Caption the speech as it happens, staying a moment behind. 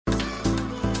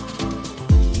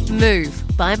Move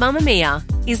by Mamamia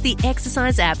is the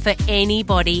exercise app for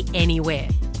anybody, anywhere.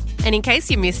 And in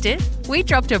case you missed it, we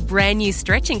dropped a brand new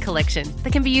stretching collection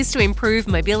that can be used to improve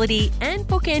mobility and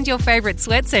bookend your favourite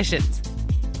sweat sessions.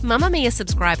 Mamamia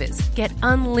subscribers get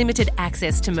unlimited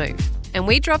access to Move, and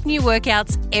we drop new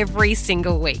workouts every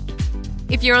single week.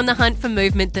 If you're on the hunt for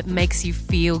movement that makes you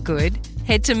feel good,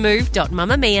 head to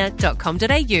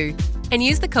move.mamamia.com.au and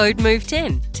use the code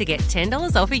MOVE10 to get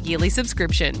 $10 off a yearly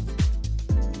subscription.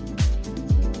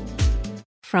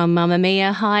 From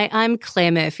Mamamia, hi, I'm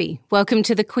Claire Murphy. Welcome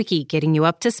to the Quicky, getting you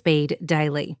up to speed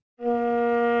daily.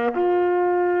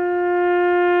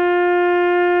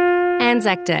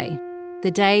 ANZAC Day,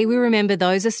 the day we remember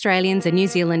those Australians and New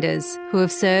Zealanders who have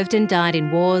served and died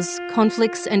in wars,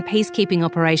 conflicts and peacekeeping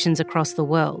operations across the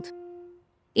world.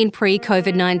 In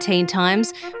pre-COVID-19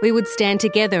 times, we would stand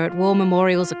together at war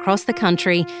memorials across the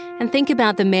country and think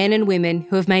about the men and women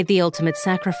who have made the ultimate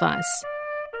sacrifice.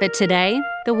 But today,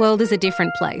 the world is a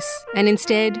different place, and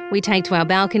instead we take to our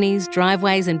balconies,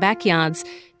 driveways and backyards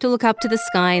to look up to the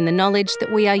sky in the knowledge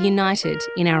that we are united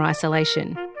in our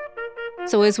isolation.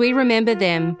 So as we remember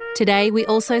them, today we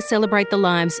also celebrate the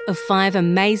lives of 5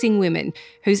 amazing women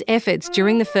whose efforts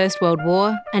during the First World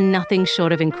War are nothing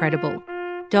short of incredible.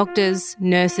 Doctors,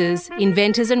 nurses,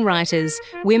 inventors and writers,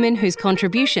 women whose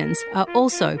contributions are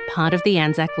also part of the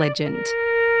ANZAC legend.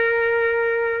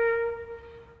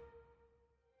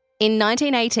 In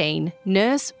 1918,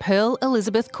 nurse Pearl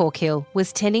Elizabeth Corkhill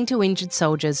was tending to injured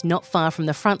soldiers not far from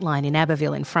the front line in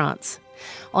Abbeville in France.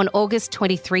 On August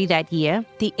 23 that year,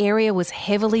 the area was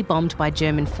heavily bombed by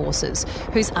German forces,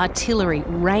 whose artillery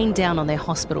rained down on their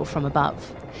hospital from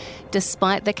above.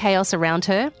 Despite the chaos around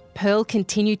her, Pearl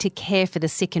continued to care for the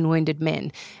sick and wounded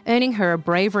men, earning her a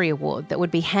bravery award that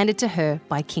would be handed to her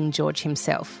by King George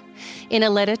himself. In a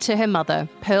letter to her mother,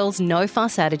 Pearl's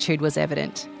no-fuss attitude was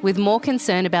evident, with more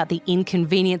concern about the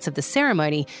inconvenience of the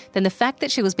ceremony than the fact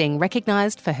that she was being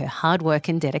recognised for her hard work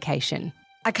and dedication.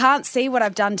 I can't see what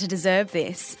I've done to deserve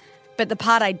this, but the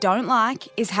part I don't like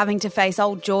is having to face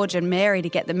old George and Mary to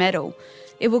get the medal.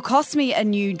 It will cost me a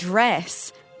new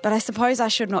dress, but I suppose I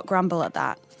should not grumble at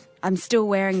that. I'm still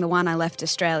wearing the one I left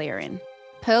Australia in.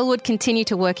 Pearl would continue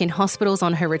to work in hospitals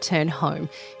on her return home.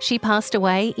 She passed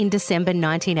away in December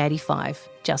 1985,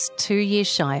 just 2 years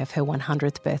shy of her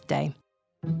 100th birthday.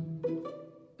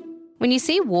 When you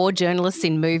see war journalists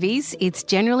in movies, it's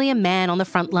generally a man on the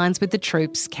front lines with the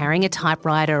troops carrying a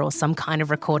typewriter or some kind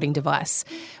of recording device.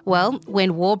 Well,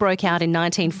 when war broke out in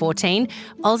 1914,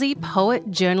 Aussie poet,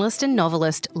 journalist and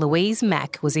novelist Louise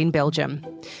Mack was in Belgium.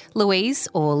 Louise,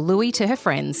 or Louie to her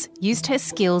friends, used her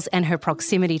skills and her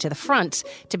proximity to the front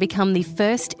to become the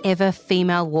first ever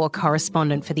female war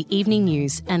correspondent for the Evening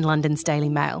News and London's Daily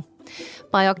Mail.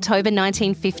 By October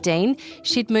 1915,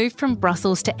 she'd moved from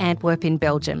Brussels to Antwerp in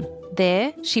Belgium.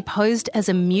 There, she posed as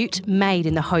a mute maid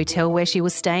in the hotel where she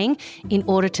was staying in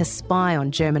order to spy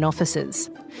on German officers.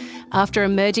 After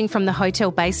emerging from the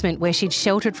hotel basement where she'd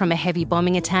sheltered from a heavy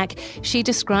bombing attack, she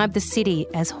described the city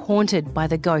as haunted by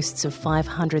the ghosts of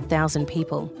 500,000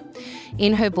 people.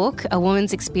 In her book, A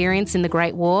Woman's Experience in the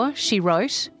Great War, she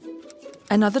wrote,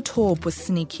 "Another Taube was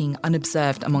sneaking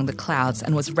unobserved among the clouds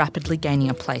and was rapidly gaining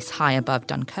a place high above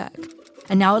Dunkirk.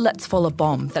 And now it lets fall a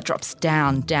bomb that drops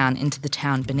down into the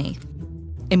town beneath.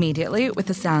 Immediately, with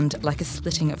a sound like a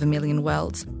splitting of a million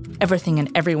worlds, everything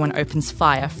and everyone opens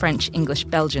fire, French, English,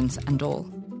 Belgians and all.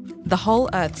 The whole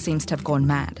earth seems to have gone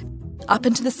mad. Up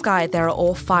into the sky they are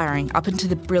all firing, up into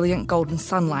the brilliant golden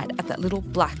sunlight at that little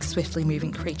black, swiftly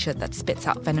moving creature that spits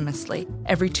out venomously,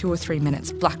 every 2 or 3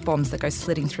 minutes, black bombs that go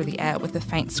slitting through the air with a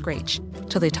faint screech,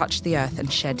 till they touch the earth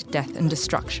and shed death and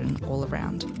destruction all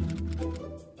around."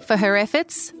 For her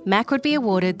efforts, Mack would be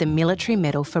awarded the Military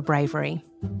Medal for Bravery.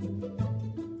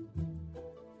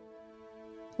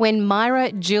 When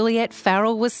Myra Juliet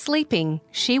Farrell was sleeping,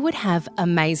 she would have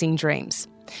amazing dreams.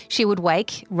 She would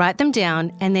wake, write them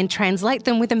down, and then translate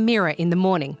them with a mirror in the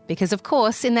morning because, of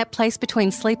course, in that place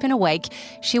between sleep and awake,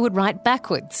 she would write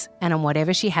backwards and on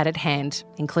whatever she had at hand,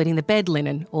 including the bed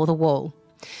linen or the wall.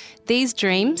 These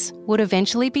dreams would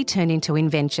eventually be turned into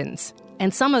inventions,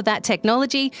 and some of that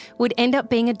technology would end up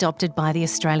being adopted by the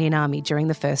Australian Army during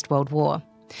the First World War.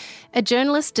 A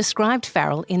journalist described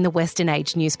Farrell in the Western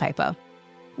Age newspaper.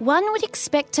 "One would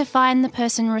expect to find the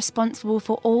person responsible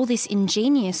for all this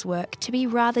ingenious work to be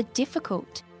rather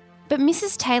difficult. But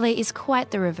Mrs. Taylor is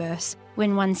quite the reverse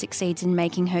when one succeeds in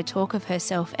making her talk of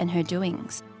herself and her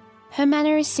doings. Her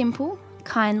manner is simple,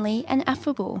 kindly and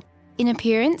affable. In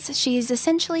appearance, she is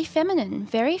essentially feminine,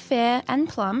 very fair and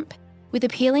plump, with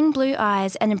appealing blue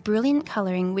eyes and a brilliant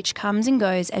colouring which comes and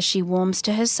goes as she warms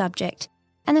to her subject,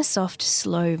 and a soft,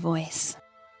 slow voice."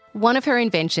 One of her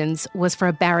inventions was for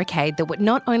a barricade that would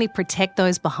not only protect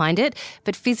those behind it,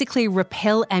 but physically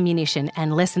repel ammunition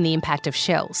and lessen the impact of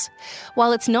shells.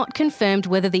 While it's not confirmed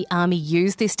whether the army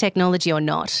used this technology or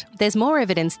not, there's more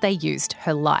evidence they used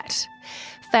her light.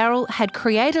 Farrell had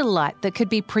created a light that could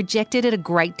be projected at a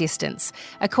great distance.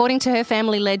 According to her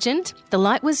family legend, the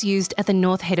light was used at the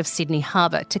north head of Sydney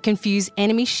Harbour to confuse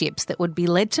enemy ships that would be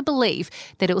led to believe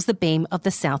that it was the beam of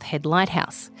the South Head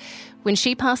Lighthouse. When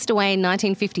she passed away in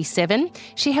 1957,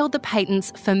 she held the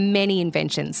patents for many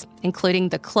inventions, including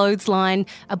the clothesline,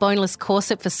 a boneless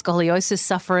corset for scoliosis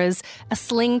sufferers, a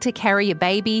sling to carry a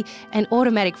baby, an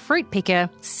automatic fruit picker,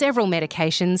 several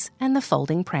medications, and the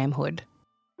folding pram hood.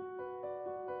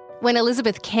 When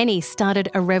Elizabeth Kenny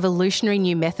started a revolutionary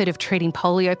new method of treating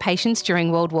polio patients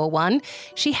during World War I,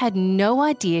 she had no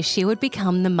idea she would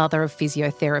become the mother of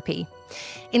physiotherapy.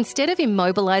 Instead of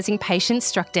immobilising patients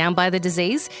struck down by the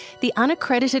disease, the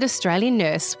unaccredited Australian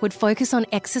nurse would focus on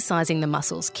exercising the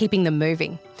muscles, keeping them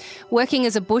moving. Working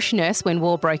as a bush nurse when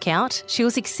war broke out, she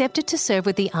was accepted to serve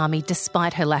with the army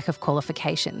despite her lack of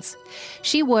qualifications.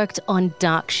 She worked on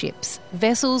dark ships,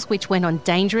 vessels which went on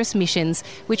dangerous missions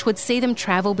which would see them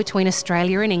travel between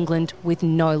Australia and England with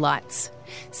no lights.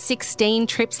 16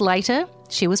 trips later,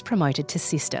 she was promoted to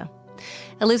sister.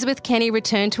 Elizabeth Kenny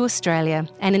returned to Australia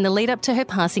and in the lead up to her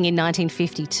passing in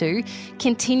 1952,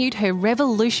 continued her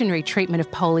revolutionary treatment of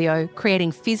polio,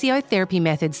 creating physiotherapy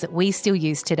methods that we still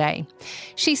use today.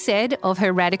 She said of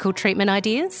her radical treatment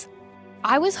ideas,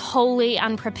 "I was wholly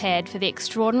unprepared for the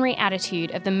extraordinary attitude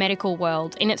of the medical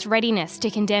world in its readiness to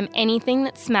condemn anything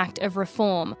that smacked of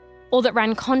reform or that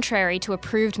ran contrary to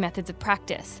approved methods of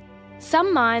practice.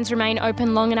 Some minds remain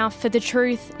open long enough for the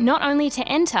truth not only to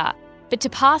enter, but to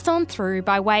pass on through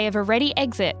by way of a ready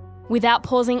exit without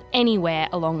pausing anywhere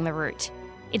along the route.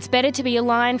 It's better to be a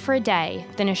lion for a day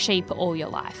than a sheep all your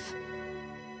life."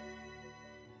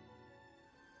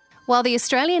 While the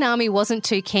Australian Army wasn't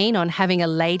too keen on having a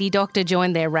lady doctor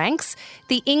join their ranks,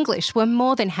 the English were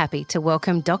more than happy to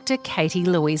welcome Dr. Katie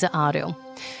Louisa Ardell.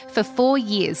 For 4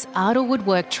 years, Ardell would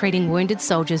work treating wounded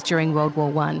soldiers during World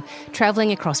War I,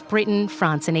 travelling across Britain,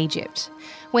 France and Egypt.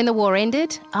 When the war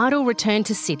ended, Ardell returned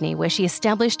to Sydney where she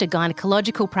established a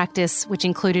gynaecological practice which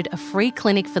included a free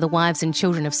clinic for the wives and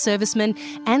children of servicemen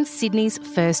and Sydney's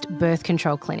first birth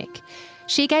control clinic.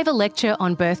 She gave a lecture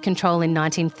on birth control in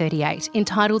 1938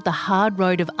 entitled The Hard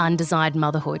Road of Undesired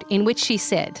Motherhood, in which she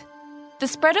said, "The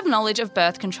spread of knowledge of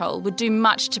birth control would do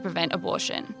much to prevent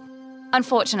abortion.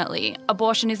 Unfortunately,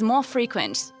 abortion is more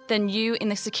frequent than you in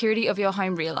the security of your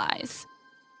home realise.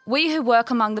 We who work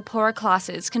among the poorer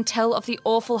classes can tell of the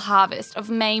awful harvest of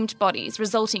maimed bodies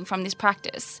resulting from this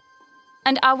practice.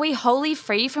 And are we wholly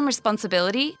free from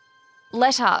responsibility?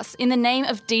 Let us, in the name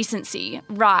of decency,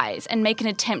 rise and make an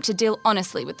attempt to deal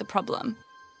honestly with the problem."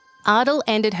 Ardell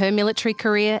ended her military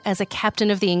career as a captain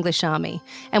of the English Army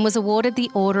and was awarded the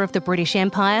Order of the British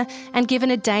Empire and given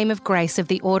a Dame of Grace of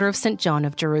the Order of St John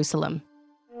of Jerusalem.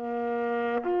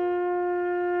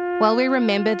 While we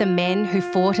remember the men who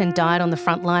fought and died on the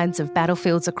front lines of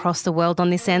battlefields across the world on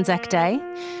this ANZAC Day,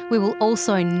 we will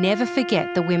also never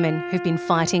forget the women who've been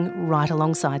fighting right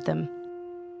alongside them.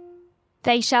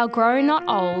 "They shall grow not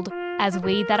old, as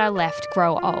we that are left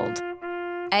grow old.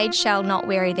 Age shall not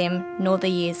weary them, nor the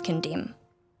years condemn.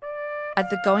 At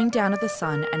the going down of the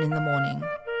sun and in the morning,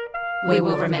 We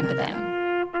will remember them.